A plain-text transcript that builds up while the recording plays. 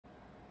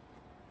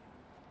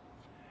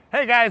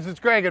Hey guys, it's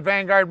Greg at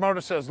Vanguard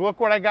Motor Sales. Look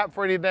what I got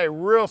for you today.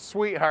 Real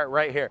sweetheart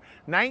right here.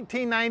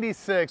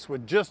 1996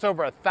 with just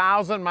over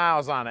 1,000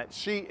 miles on it.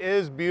 She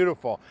is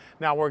beautiful.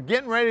 Now we're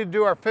getting ready to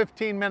do our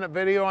 15-minute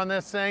video on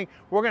this thing.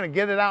 We're gonna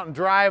get it out and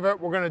drive it.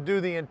 We're gonna do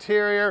the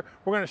interior.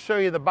 We're gonna show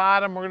you the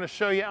bottom. We're gonna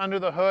show you under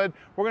the hood.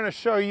 We're gonna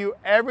show you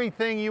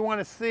everything you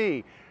wanna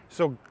see.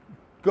 So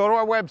go to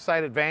our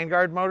website at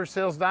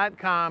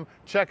vanguardmotorsales.com,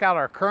 check out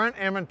our current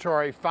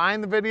inventory,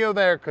 find the video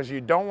there because you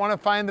don't want to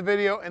find the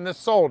video in the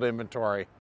sold inventory.